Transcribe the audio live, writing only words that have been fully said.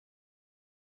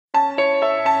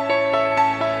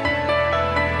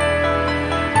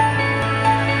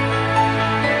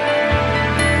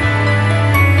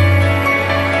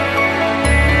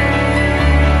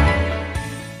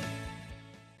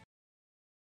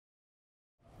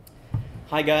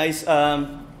Hi guys,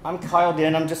 I'm Kyle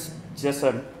Dinh. I'm just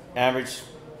an average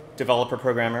developer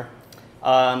programmer.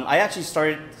 I actually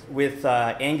started with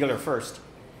Angular first,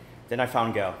 then I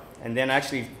found Go, and then I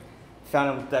actually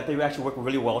found that they actually work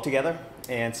really well together.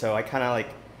 And so I kind of like,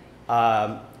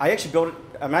 I'm actually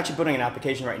building an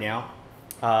application right now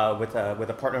with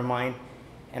a partner of mine,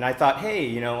 and I thought,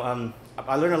 hey,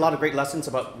 I learned a lot of great lessons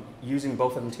about using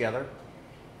both of them together,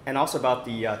 and also about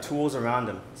the tools around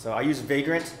them. So I use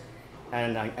Vagrant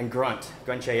and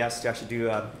Grunt.js to actually do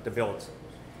the builds.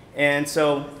 And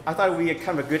so I thought it would be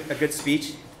kind of a good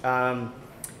speech. But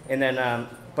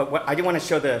I didn't want to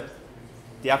show the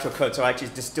actual code, so I actually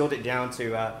distilled it down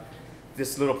to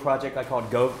this little project I called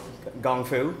Kung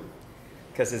Fu,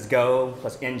 because it's Go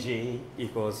plus NG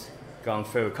equals Kung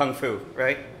Fu,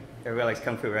 right? Everybody likes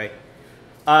Kung Fu, right?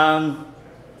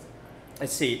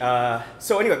 Let's see.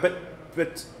 So anyway,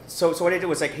 so what I did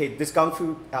was like, hey, this Kung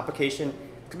Fu application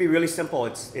could be really simple.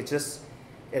 It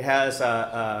has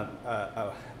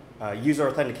user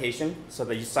authentication, so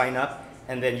that you sign up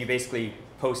and then you basically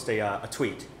post a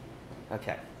tweet.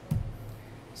 Okay.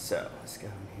 So let's go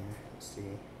in here. Let's see.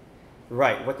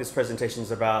 Right, what this presentation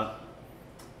is about.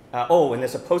 Oh, and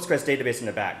there's a Postgres database in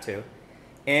the back too.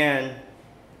 And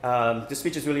this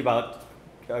speech is really about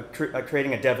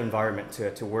creating a dev environment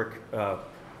to work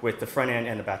with the front end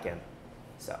and the back end.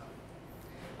 So.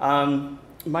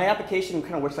 My application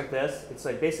kind of works like this. It's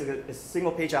like basically a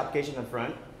single page application in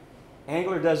front.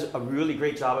 Angular does a really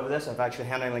great job of this, of actually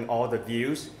handling all the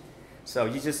views. So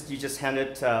you just hand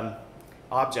it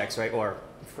objects, right, or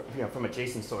from a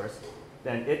JSON source.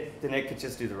 Then it could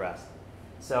just do the rest.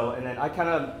 So and then I kind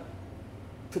of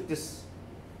put this.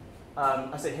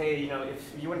 I said, hey,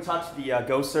 if you want to talk to the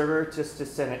Go server, just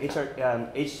send an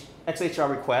XHR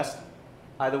request,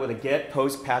 either with a get,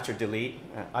 post, patch, or delete.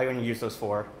 I only use those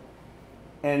 4.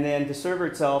 And then the server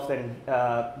itself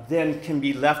then can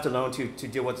be left alone to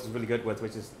do what it's really good with,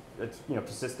 which is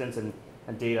persistence and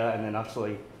data, and then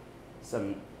actually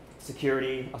some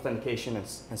security, authentication,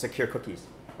 and secure cookies,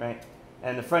 right?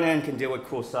 And the front end can deal with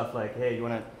cool stuff like, hey, you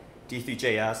want to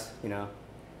D3JS,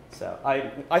 So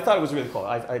I thought it was really cool.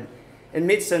 It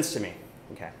made sense to me.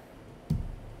 Okay.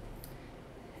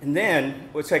 And then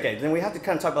then we have to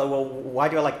kind of talk about, well, why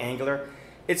do I like Angular?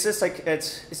 It's just like,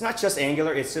 it's not just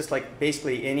Angular, it's just like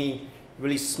basically any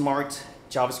really smart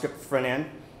JavaScript front end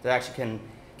that actually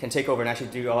can take over and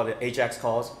actually do all the AJAX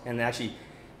calls and actually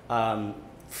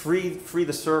free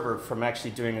the server from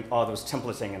actually doing all those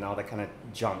templating and all that kind of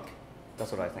junk.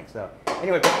 That's what I think. So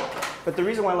anyway, but the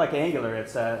reason why I like Angular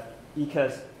is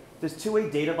because there's two-way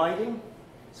data binding.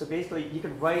 So basically you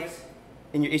could write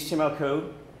in your HTML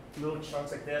code little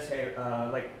chunks like this, hey,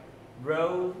 like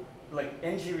row, like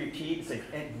ng repeat, it's like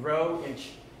row in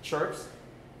chirps.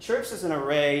 Chirps is an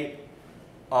array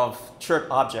of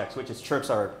chirp objects, which is chirps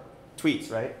are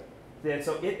tweets, right? Then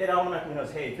so it automatically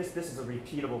knows, hey, this is a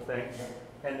repeatable thing,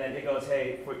 and then it goes,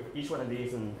 hey, for each one of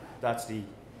these, and that's the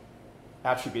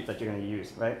attribute that you're going to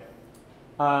use, right?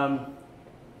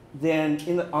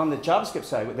 Then on the JavaScript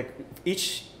side, with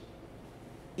each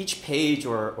page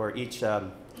or each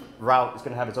route is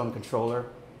going to have its own controller.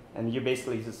 And you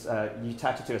basically just, you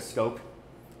attach it to a scope,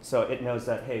 so it knows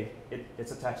that, hey,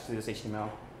 it's attached to this HTML.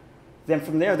 Then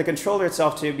from there, the controller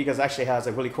itself too, because it actually has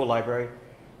a really cool library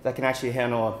that can actually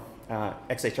handle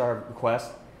XHR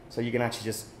requests, so you can actually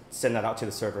just send that out to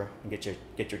the server and get your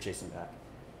JSON back.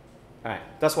 All right,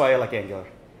 that's why I like Angular.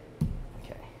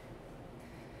 Okay.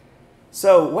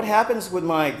 So what happens with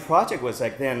my project was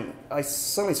like then I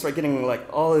suddenly started getting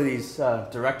like all of these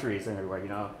directories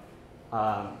everywhere,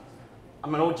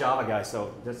 I'm an old Java guy,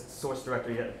 so this source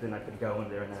directory, then I could go in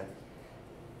there and then it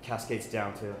cascades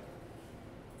down to,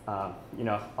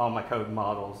 all my code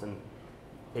models and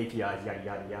APIs, yada,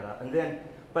 yada, yada. And then,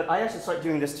 but I actually started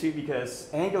doing this too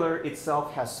because Angular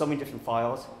itself has so many different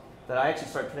files that I actually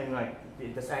started putting like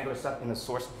this Angular stuff in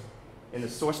the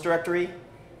source directory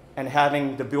and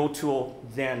having the build tool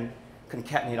then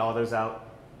concatenate all those out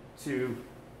to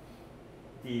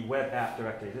the web app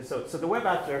directory. So the web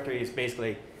app directory is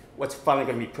basically what's finally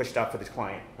going to be pushed out for this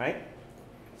client, right?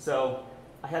 So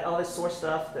I had all this source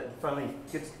stuff that finally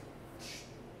gets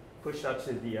pushed out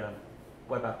to the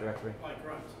web app directory. Like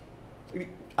Grunt.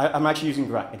 I'm actually using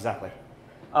Grunt, exactly.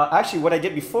 Actually, what I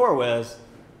did before was,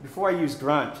 before I used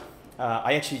Grunt,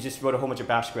 I actually just wrote a whole bunch of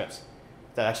bash scripts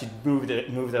that actually moved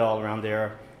it all around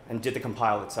there and did the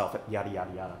compile itself, yada,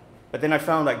 yada, yada. But then I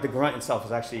found like the Grunt itself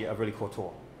is actually a really cool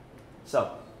tool. So,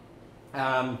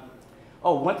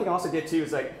 one thing I also did too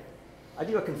is like, I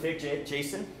do a config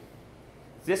JSON.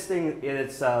 This thing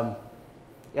is it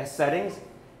has settings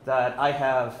that I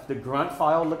have the Grunt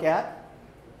file look at,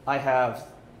 I have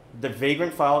the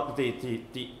Vagrant file,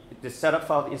 the setup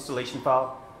file, the installation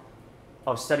file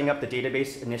of setting up the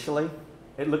database initially.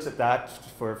 It looks at that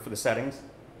for the settings.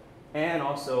 And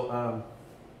also,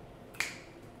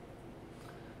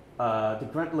 the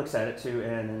Grunt looks at it too,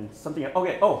 and something,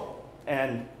 okay, oh,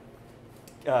 and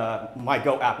my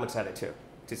Go app looks at it too,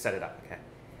 to set it up, okay.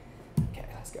 Okay,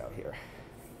 let's go here.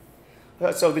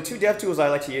 So the two dev tools I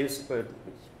like to use, that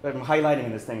I'm highlighting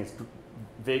in this thing, is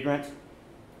Vagrant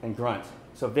and Grunt.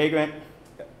 So Vagrant,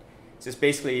 it's just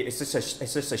basically, it's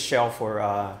just a shell for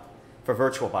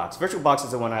VirtualBox. VirtualBox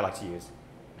is the one I like to use.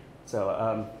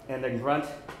 So, and then Grunt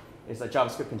is a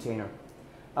JavaScript container.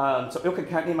 So it'll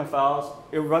concatenate my files,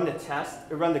 it'll run the test,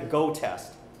 it'll run the Go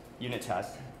test, unit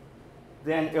test.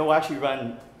 Then it'll actually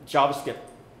run JavaScript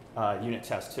unit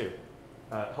test too,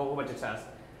 a whole bunch of tests.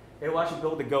 It will actually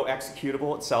build the Go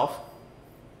executable itself.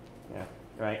 Yeah,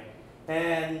 right.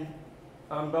 And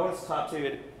bonus top to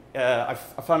it, I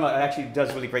found out it actually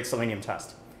does really great Selenium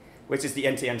test, which is the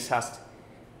end-to-end test,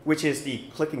 which is the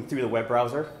clicking through the web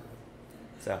browser.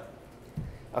 So,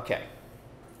 okay.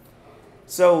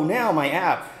 So now my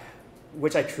app,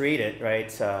 which I created,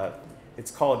 right?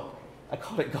 It's called, I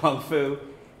call it Gong Fu.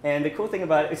 And the cool thing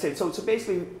about it is, so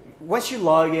basically, once you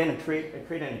log in and create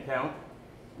an account,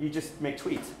 you just make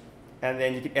tweets. And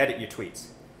then you can edit your tweets.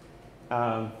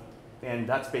 And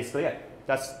that's basically it.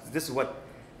 This is what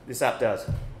this app does.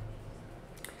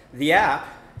 The app,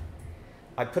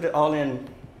 I put it all in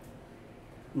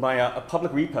my a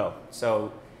public repo.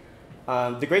 So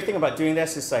the great thing about doing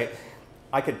this is like,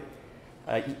 I could,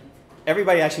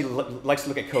 everybody actually likes to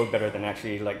look at code better than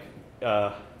actually like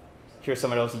hear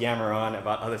someone else yammer on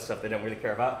about other stuff they don't really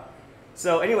care about.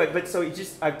 So anyway, but so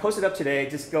I posted up today,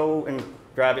 just go and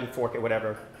grab it and fork it,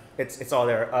 whatever. It's all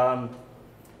there.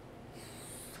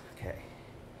 Okay.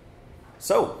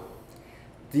 So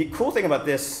the cool thing about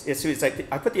this is like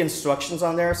I put the instructions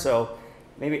on there, so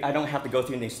maybe I don't have to go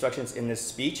through the instructions in this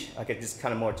speech. I could just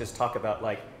kind of more just talk about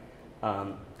like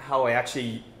how I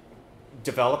actually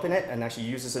develop in it and actually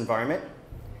use this environment.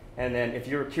 And then if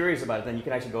you're curious about it, then you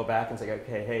can actually go back and say,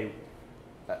 okay, hey,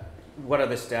 what are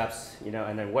the steps, you know,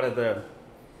 and then what are the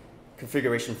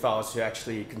configuration files to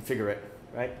actually configure it,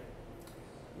 right?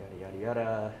 Yada, yada,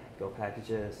 yada, Go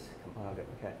packages, compile it,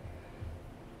 okay.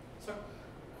 So,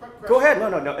 quick question. Go ahead,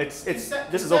 no, this is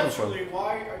open source.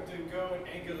 Why do Go and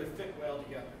Angular fit well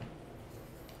together?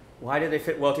 Why do they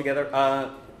fit well together?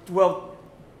 Well,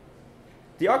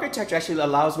 the architecture actually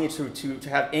allows me to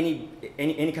have any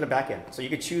kind of backend. So you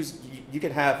could choose, you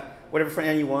could have whatever front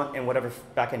end you want and whatever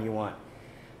backend you want.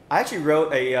 I actually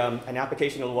wrote an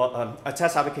application, a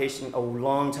test application a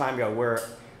long time ago where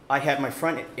I had my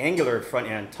Angular front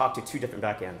end talk to two different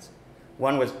backends.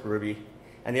 One was Ruby,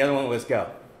 and the other one was Go.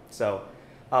 So,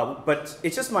 but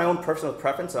it's just my own personal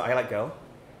preference, so I like Go.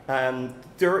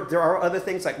 There are other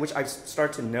things like which I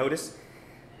start to notice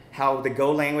how the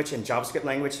Go language and JavaScript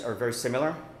language are very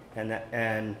similar,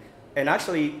 and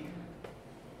actually,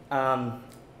 I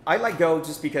like Go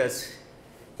just because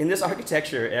in this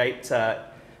architecture, right,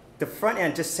 the front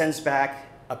end just sends back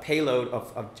a payload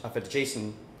of a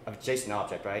JSON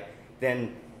object, right?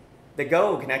 Then the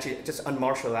Go can actually just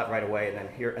unmarshal that right away,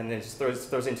 and then just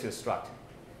throws into a struct.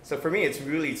 So for me, it's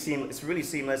really seamless. It's really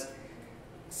seamless.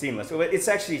 So it's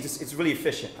actually just it's really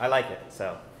efficient. I like it.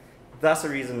 So that's the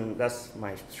reason. That's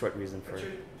my short reason for. But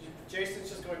JSON's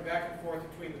just going back and forth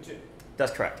between the two.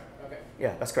 That's correct. Okay.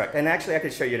 Yeah, that's correct. And actually, I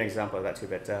could show you an example of that too.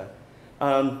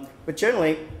 But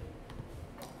generally,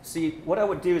 see what I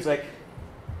would do is like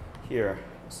here.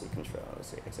 Let's see control. Let's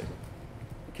see exit.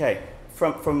 Okay,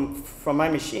 from my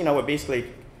machine, I would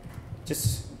basically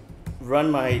just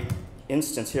run my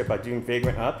instance here by doing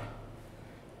Vagrant up.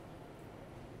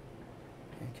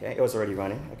 Okay, it was already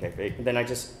running. Okay, and then I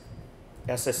just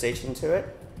SSH into it.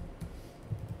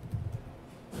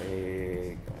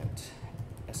 Vagrant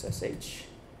SSH.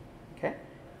 Okay.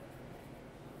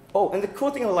 Oh, and the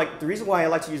cool thing, the reason why I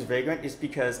like to use Vagrant is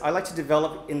because I like to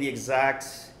develop in the exact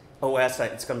OS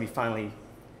that it's going to be finally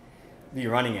be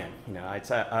running in. You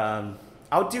know,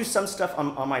 I'll do some stuff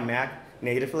on my Mac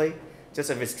natively, just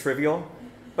if it's trivial.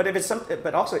 But if it's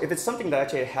if it's something that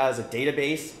actually has a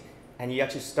database, and you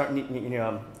actually start, you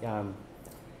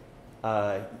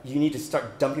need to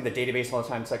start dumping the database all the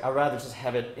time. It's like I'd rather just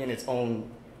have it in its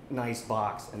own nice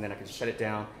box, and then I can shut it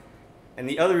down. And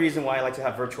the other reason why I like to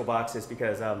have VirtualBox is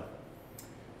because I'm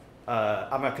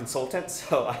a consultant,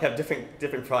 so I have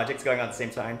different projects going on at the same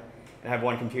time, and I have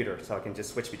one computer, so I can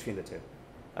just switch between the two.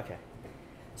 Okay,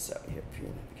 so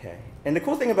okay. And the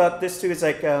cool thing about this too is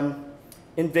like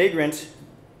in Vagrant,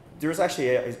 there's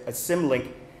actually a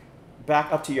symlink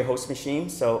back up to your host machine.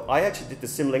 So I actually did the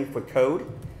symlink for code.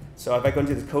 So if I go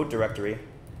into the code directory,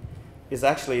 it's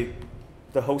actually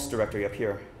the host directory up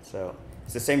here. So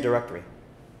it's the same directory.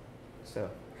 So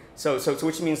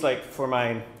which means like for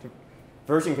my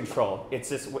version control, it's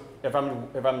just if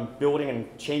I'm building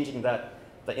and changing the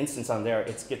instance on there,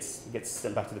 it gets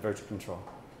sent back to the version control.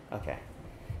 Okay.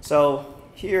 So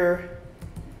here,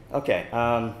 okay.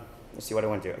 Let's see what I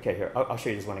want to do. Okay, here I'll show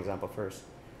you this one example first.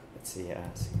 Let's see.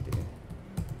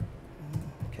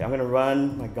 Okay, I'm going to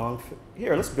run my Gong.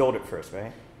 Here, let's build it first,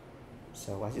 right?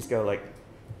 So I just go like,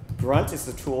 Grunt is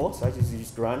the tool, so I just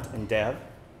use Grunt and dev.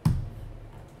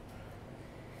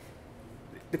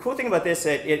 The cool thing about this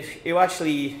is it will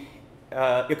actually,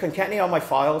 you concatenate all my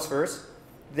files first,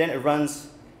 then it runs.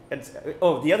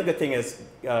 Oh, the other good thing is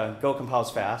Go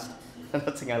compiles fast. That's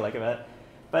the thing I like about it.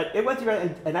 But it went through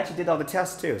and actually did all the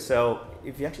tests too. So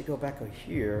if you actually go back over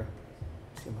here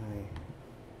to my,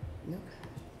 nope,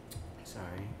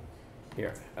 sorry,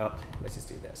 here. Oh, let's just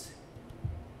do this.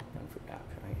 App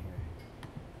right here.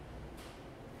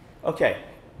 Okay,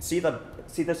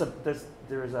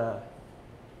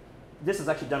 this is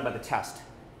actually done by the test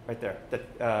right there.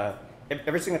 That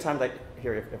every single time that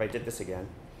here, if I did this again,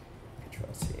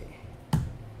 Control C.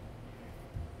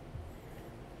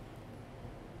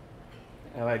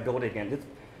 And I build it again.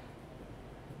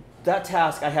 That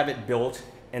task, I have it built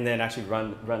and then actually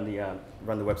run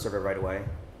the web server right away.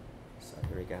 So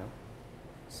here we go.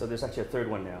 So there's actually a third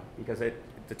one now because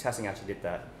the testing actually did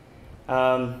that.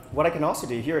 What I can also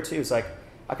do here too is like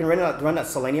I can run that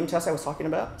Selenium test I was talking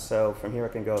about. So from here I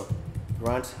can go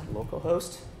grunt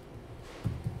localhost,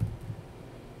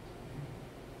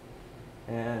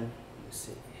 and let's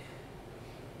see.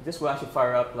 This will actually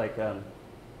fire up like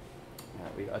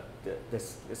we got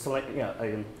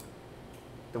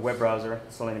the web browser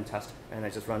Selenium test, and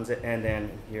it just runs it. And then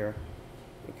here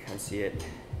you can see it.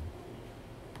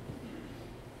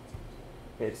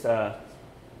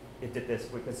 It did this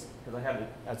because I have it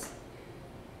as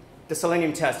the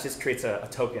Selenium test just creates a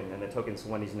token, and the token is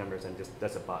one of these numbers, and just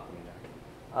does a bot in there.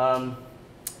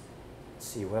 Let's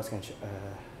see, what else can I show?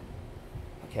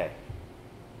 Okay.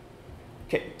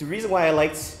 The reason why I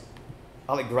like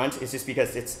Grunt is just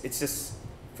because it's just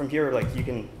from here like you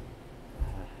can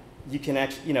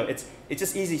actually it's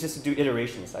just easy just to do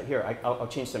iterations. Like here I'll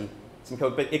change some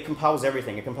code, but it compiles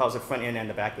everything. It compiles the front end and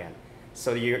the back end.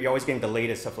 So you're always getting the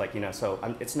latest stuff, like so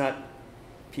it's not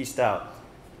pieced out.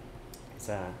 It's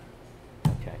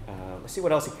okay. Let's see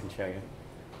what else I can show you.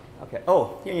 Okay.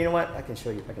 Oh, you know what? I can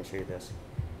show you this.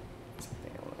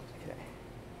 Okay.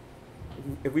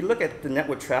 If we look at the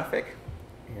network traffic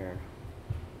here,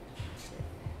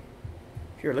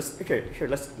 let's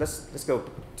go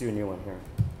do a new one here.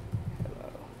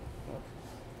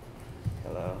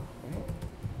 Hello.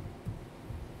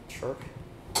 Chirp.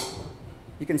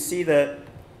 You can see that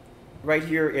right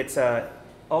here, it's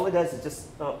all it does is just,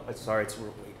 oh, sorry, it's way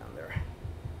down there.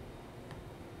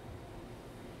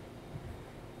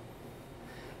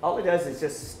 All it does is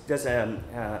just does an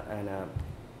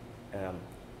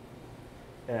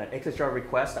XHR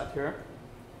request up here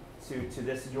to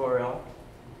this URL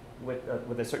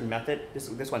with a certain method.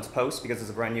 This one's post because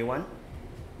it's a brand new one.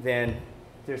 Then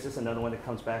there's just another one that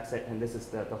comes back, and this is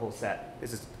the whole set.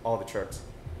 This is all the chirps.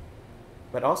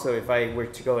 But also, if I were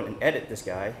to go and edit this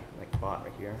guy, like bot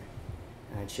right here,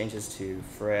 and change this to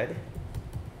Fred,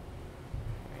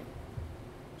 right.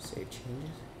 Save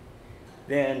changes,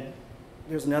 then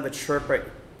there's another chirp right.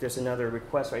 There's another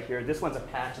request right here. This one's a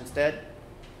patch instead,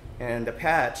 and the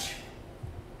patch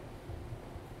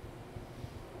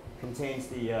contains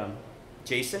the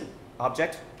JSON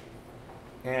object,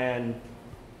 and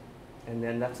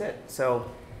then that's it.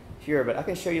 So. Here, but I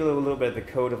can show you a little bit of the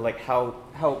code of like how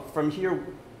from here,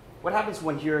 what happens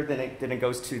when here, then it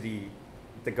goes to the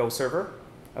Go server.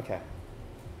 Okay,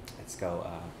 let's go.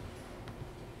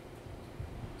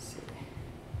 Let's see.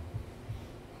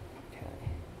 Okay,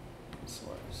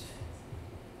 source.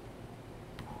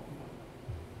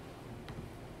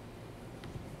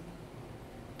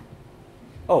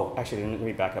 Oh, actually, let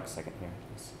me back up a second here.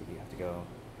 You have to go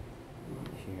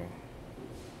here.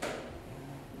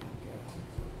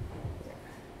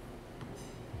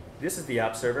 This is the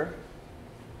app server,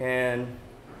 and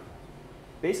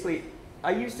basically, I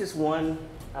use this one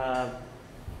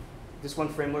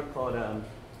framework called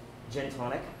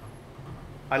Gentonic.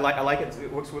 I like it.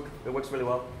 It works really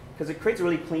well because it creates a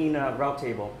really clean route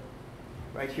table.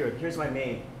 Right here. Here's my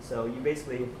main. So you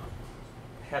basically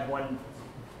have one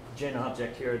gen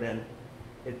object here. Then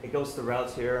it goes to the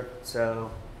routes here.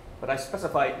 So, but I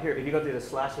specify here. If you go to the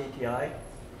 /API,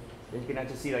 then you can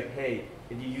actually see like, hey.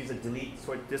 If you use a delete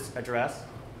sort this address,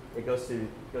 it goes to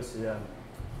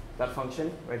that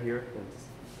function right here. And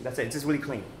that's it. It's just really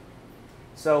clean.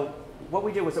 So what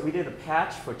we did was that we did a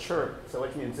patch for chirp. So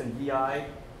it means in vi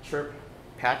chirp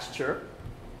patch chirp,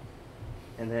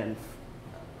 and then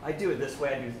I do it this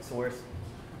way. I do source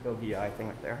go vi thing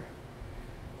right there.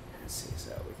 Let's see.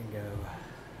 So we can go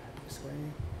this way.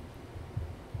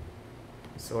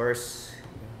 Source.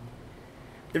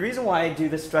 The reason why I do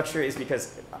this structure is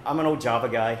because I'm an old Java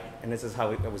guy, and this is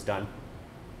how it was done.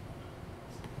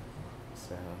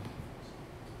 So,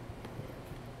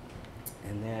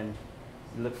 and then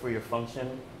you look for your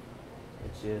function,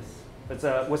 which is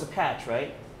was a patch,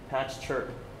 right? Patch chirp.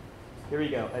 Here we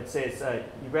go. It says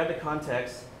you grab the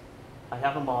context. I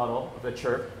have a model of the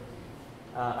chirp.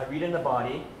 I read in the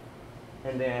body,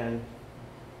 and then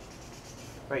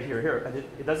right here,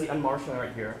 it does the unmarshalling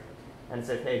right here. And it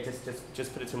said, hey,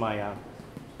 just put it to my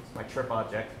my chirp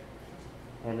object,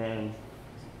 and then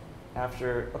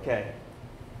after, okay,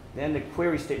 then the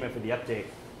query statement for the update.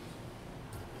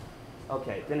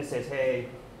 Okay, then it says, hey,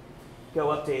 go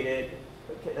update it,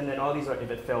 okay, and then all these are if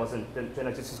it fails, and then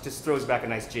it just throws back a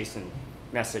nice JSON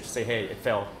message, say, hey, it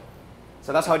failed.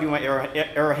 So that's how I do my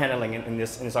error handling in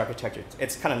this architecture.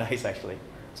 It's kind of nice actually.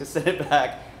 Just send it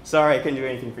back. Sorry, I couldn't do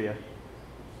anything for you.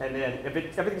 And then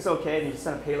if everything's okay, then you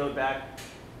send a payload back.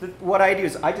 What I do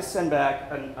is I just send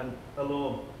back a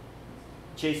little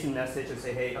JSON message and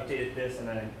say, hey, updated this, and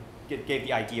then I gave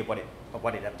the ID of what it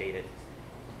updated.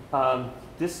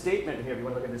 This statement here, if you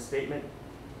want to look at this statement,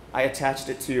 I attached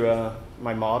it to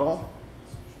my model.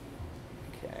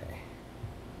 Okay.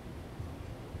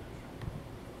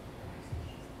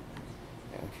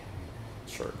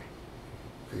 Chirp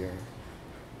here.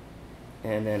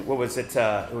 And then what was it?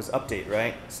 It was update,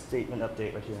 right? Statement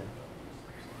update right here.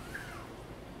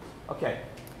 Okay.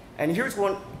 And here's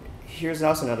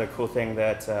also another cool thing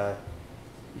that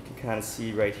you can kind of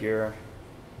see right here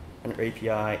under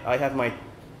API. I have my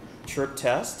chirp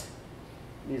test.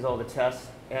 These are all the tests,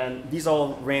 and these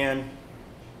all ran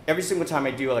every single time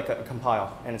I do like a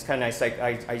compile, and it's kind of nice. Like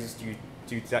I just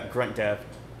do that grunt dev.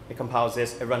 It compiles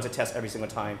this. It runs a test every single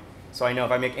time, so I know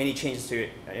if I make any changes to it,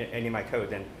 any of my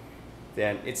code,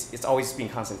 then it's always being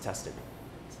constantly tested.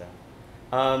 So,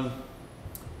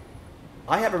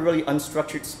 I have a really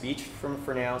unstructured speech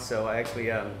for now, so I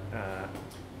actually I'll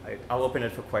open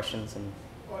it for questions. And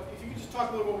well, if you could just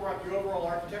talk a little bit more about your overall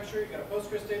architecture. You got a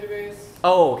Postgres database.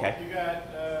 Oh, okay. You got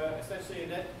essentially a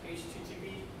net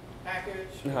HTTP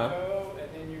package, Go, and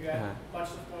then you got a bunch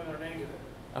of stuff going on Angular.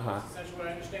 That's essentially what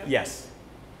I understand. Yes.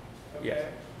 Okay. Yes.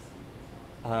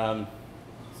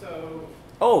 So.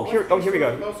 Here we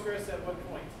go. Postgres at what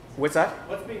point? What's that?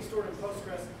 What's being stored in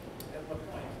Postgres at what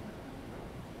point?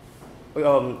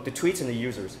 The tweets and the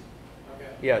users. Okay.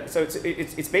 Yeah. So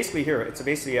it's basically here. It's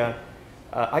basically I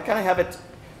kind of have it.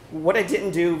 What I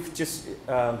didn't do just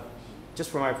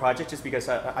for my project, just because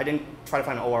I didn't try to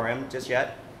find an ORM just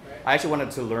yet. Right. I actually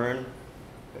wanted to learn,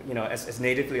 as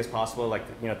natively as possible, like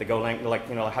the Go language, like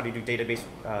how to do database,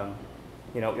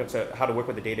 so how to work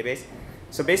with the database.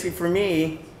 So basically, for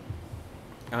me.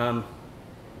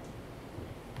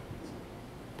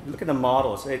 Look at the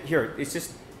models. Here, it's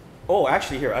just,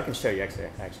 actually here, I can show you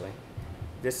actually.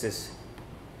 This is,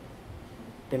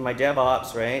 in my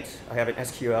DevOps, right, I have an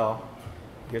SQL.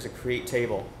 Here's a create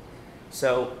table.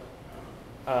 So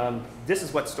this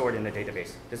is what's stored in the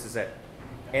database. This is it.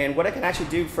 And what I can actually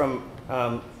do from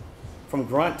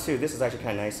Grunt too, this is actually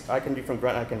kind of nice. I can do from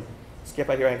Grunt, I can skip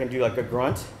out here, I can do like a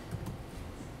Grunt,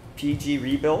 PG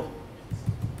rebuild.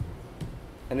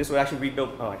 And this will actually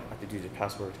rebuild, I have to do the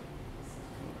password.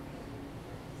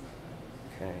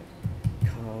 Okay,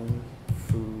 Kung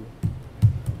Fu.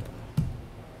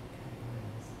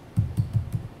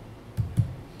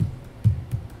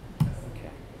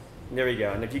 Okay, there we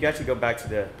go. And if you actually go back to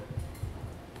the,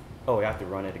 I have to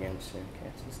run it again soon.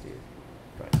 Okay, so let's do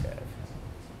Grunt dev.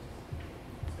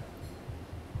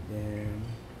 Then,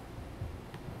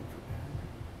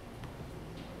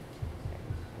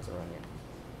 how's it running?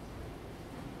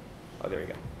 Oh, there we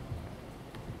go.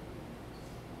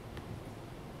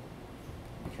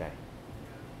 Okay.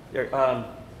 There,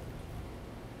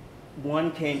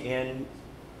 one came in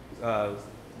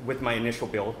with my initial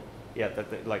build. Yeah,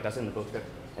 that's in the build script.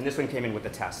 And this one came in with the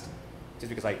test, just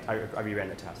because I reran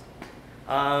the test.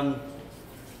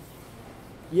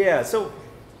 Yeah. So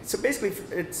basically,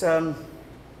 it's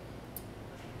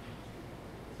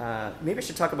maybe I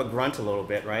should talk about Grunt a little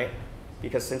bit, right?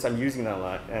 Because since I'm using that a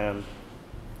lot.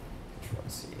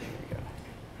 Let's see, here we go.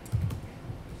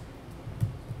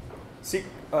 See,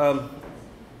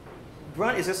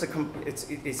 Grunt is just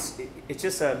it's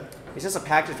just a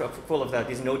package full of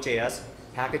these NodeJS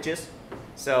packages.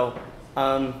 So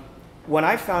when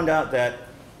I found out that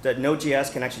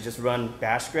Node.js can actually just run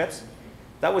bash scripts,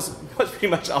 that was pretty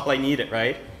much all I needed,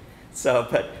 right? So,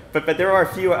 but there are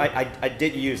a few I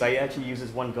did use. I actually use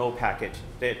this one Go package.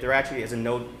 There actually is a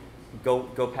Node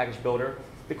Go package builder.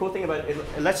 The cool thing about it,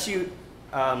 it lets you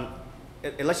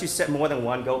set more than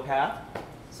one Go path.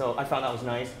 So I found that was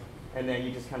nice. And then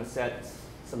you just kind of set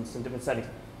some different settings.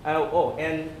 Oh,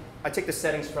 and I take the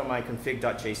settings from my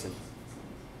config.json.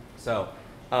 So,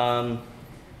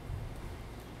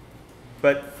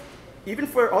 but even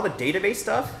for all the database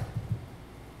stuff,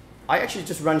 I actually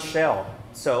just run shell.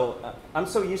 So I'm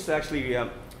so used to actually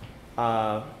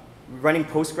running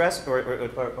Postgres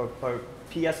or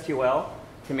PSQL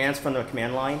commands from the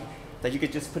command line that you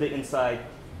could just put it inside.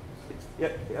 Yeah,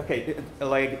 okay,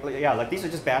 like these are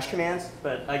just bash commands,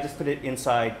 but I just put it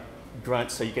inside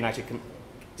Grunt so you can actually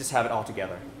just have it all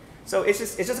together. So it's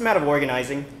just a matter of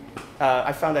organizing.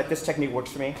 I found that this technique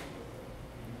works for me.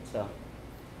 So,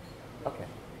 okay.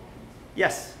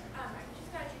 Yes? I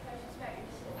just got a few questions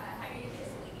about how you're using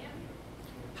Selenium.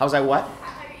 How's I what?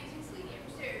 How you're using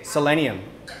Selenium. Selenium.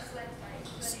 Yes,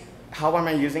 Selenium. How am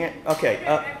I using it? Okay. I've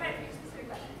got a few specific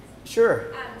questions.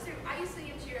 Sure. So I use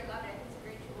Selenium too. I love it. It's a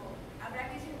great tool. But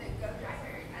I'm using the Go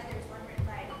driver. There was one written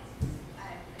by, I don't know if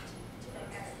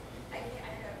I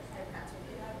pronounced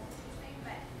it name,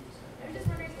 but I was just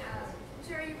wondering,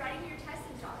 so are you writing your tests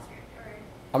in JavaScript? Or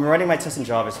I'm writing my tests in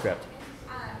JavaScript.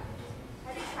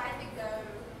 have you tried the Go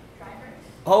driver?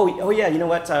 Oh yeah, you know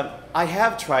what? I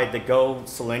have tried the Go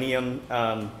Selenium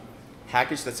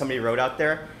package that somebody wrote out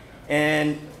there,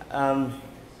 and I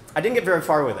didn't get very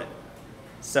far with it.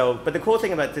 So, but the cool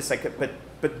thing about this,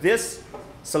 but this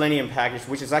Selenium package,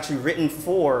 which is actually written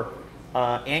for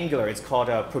Angular, it's called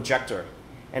a Projector,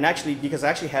 and actually because it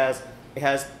actually has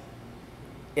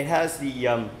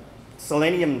the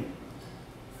Selenium,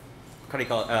 what do you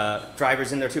call it,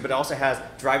 drivers in there too, but it also has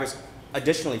drivers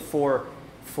additionally for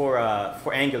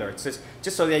Angular. So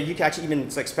just so that you can actually even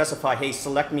like specify, hey,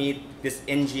 select me this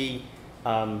ng,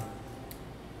 what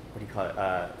do you call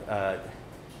it,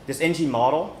 this ng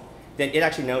model. Then it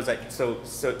actually knows that. So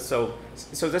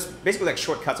there's basically like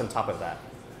shortcuts on top of that.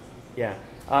 Yeah.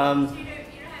 So you don't have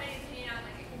any opinion on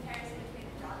like a comparison between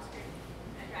the JavaScript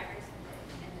drivers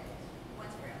and the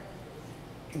ones for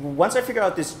other? Once I figure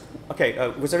out this, okay,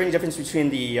 was there any difference between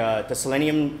the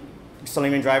Selenium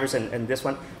drivers and this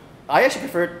one? I actually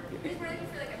prefer. We're looking for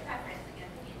like a preference again.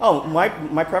 Oh,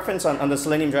 my preference on the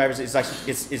Selenium drivers is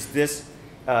actually is this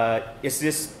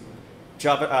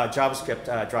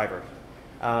JavaScript driver.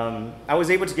 I was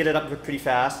able to get it up pretty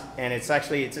fast, and it's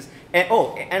just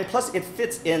and plus it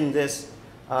fits in this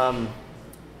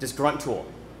this Grunt tool,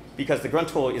 because the Grunt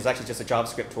tool is actually just a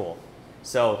JavaScript tool.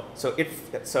 So it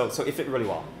fit really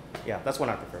well. Yeah, that's one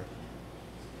I prefer.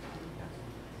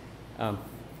 Yeah.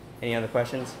 Any other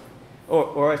questions?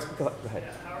 Or go ahead.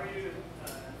 Yeah, how are you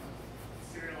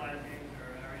serializing, or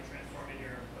how are you transforming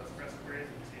your Postgres queries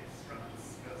into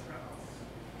structs, Go structs?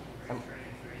 Are you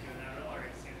doing that at all, or are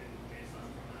you just using JSON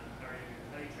from that? How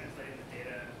are you translating the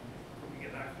data when you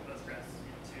get back from Postgres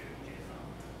into JSON?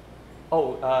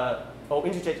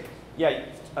 Into JSON.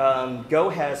 Yeah, Go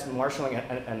has marshalling,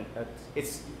 and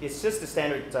it's just the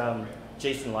standard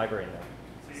JSON library in there.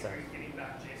 So you're getting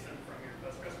back JSON from your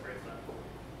Postgres queries then?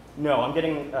 No, I'm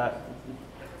getting. Like a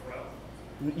row?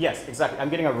 Yes, exactly. I'm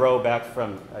getting a row back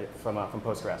from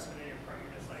Postgres. And then you're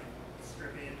just like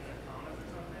stripping the commas or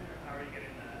something, or how are you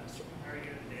getting the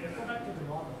data? Go back to the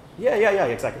model. Yeah,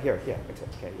 exactly. Here, yeah,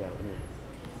 exactly. Okay, yeah.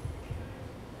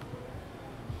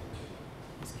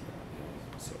 Let's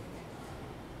see.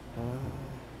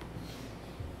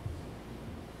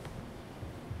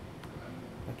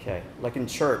 Okay, like in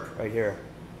chirp right here.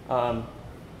 Let's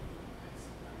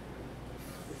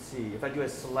see, if I do a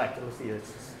select, let's see.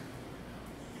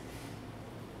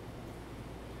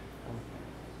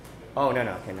 Oh, no,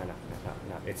 okay, no.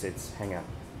 It's hang on.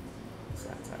 It's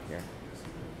out here.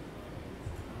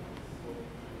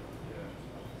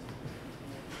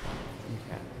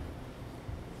 Okay.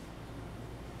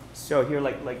 So here,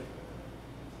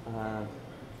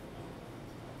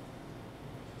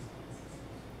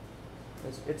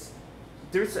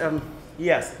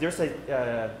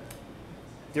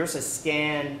 there's a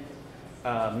scan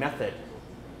method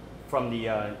from the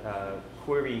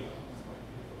query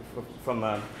from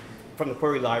the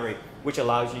query library, which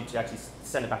allows you to actually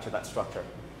send it back to that structure,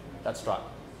 that struct.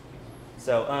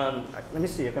 So let me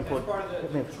see. I can pull. That's part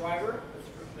of the driver.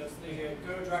 That's the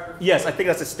Go driver. Yes, I think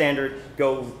that's a standard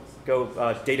Go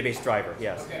database driver.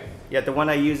 Yes. Okay. Yeah, the one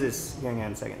I use is. Hang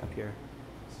on a second up here.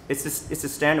 It's the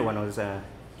standard one. It was Okay.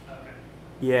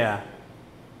 yeah.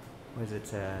 Was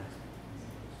it?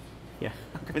 Yeah,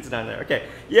 it's down there. Okay.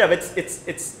 Yeah, but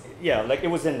it's yeah, like it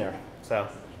was in there. So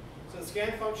the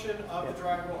scan function of the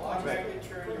driver will automatically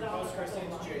turn your Postgres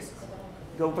into JSON.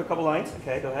 Go for a couple lines.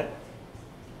 Okay, go ahead.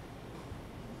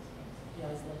 Yeah,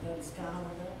 is that the scan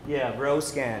over there? Yeah, row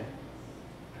scan.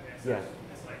 Okay, so Yeah.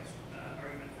 it's like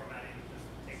argument formatting just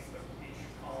takes each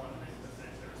column and puts it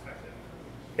into the respective.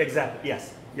 Exactly.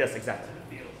 Yes. Yes. Exactly.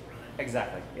 The fields, really.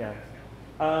 Exactly. Yeah.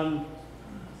 Okay.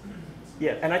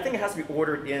 Yeah, and I think it has to be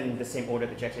ordered in the same order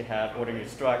that you actually have ordered in your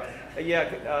struct.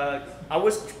 Yeah, I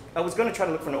was going to try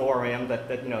to look for an ORM that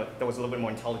that was a little bit more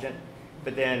intelligent,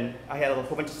 but then I had a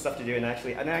whole bunch of stuff to do, and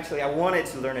actually I wanted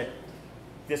to learn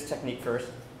this technique first,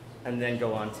 and then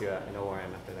go on to an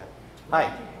ORM after that. Hi.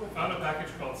 I found a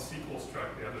package called SQL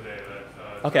struct the other day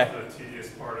that does the tedious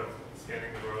part of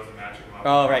scanning the rows and matching them up.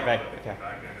 Oh, right. Okay.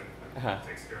 Back end and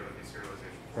takes care of the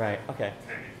deserialization. Right. Okay.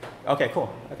 Handy. Okay. Cool.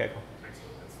 Okay. Cool. Thanks.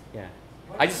 Yeah.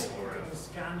 Why I did just. you put the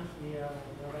scan here,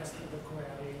 the rest of the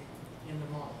query in the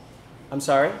model? I'm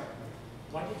sorry.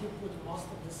 Why did you put most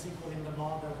of the SQL in the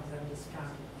model and then the scan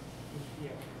in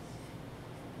here?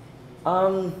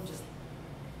 Just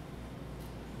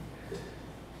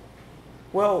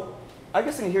Well, I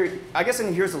guess in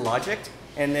here's the logic,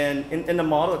 and then in the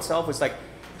model itself was like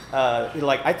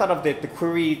I thought of the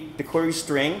query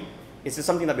string. Is this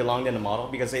something that belonged in the model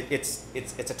because it's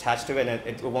attached to it and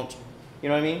it won't, you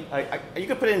know what I mean? You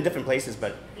could put it in different places,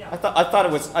 but yeah. I thought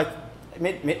it was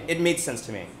it made sense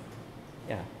to me.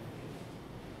 Yeah.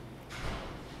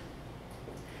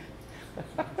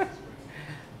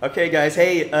 Okay, guys.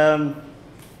 Hey.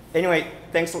 Anyway,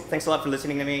 thanks a lot for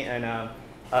listening to me, and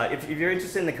if you're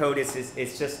interested in the code, it's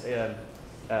just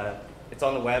it's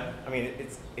on the web. I mean,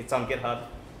 it's on GitHub.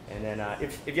 And then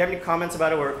if you have any comments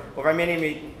about it, or if I made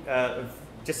any,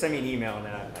 just send me an email, and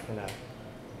then I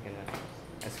can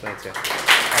explain it to you.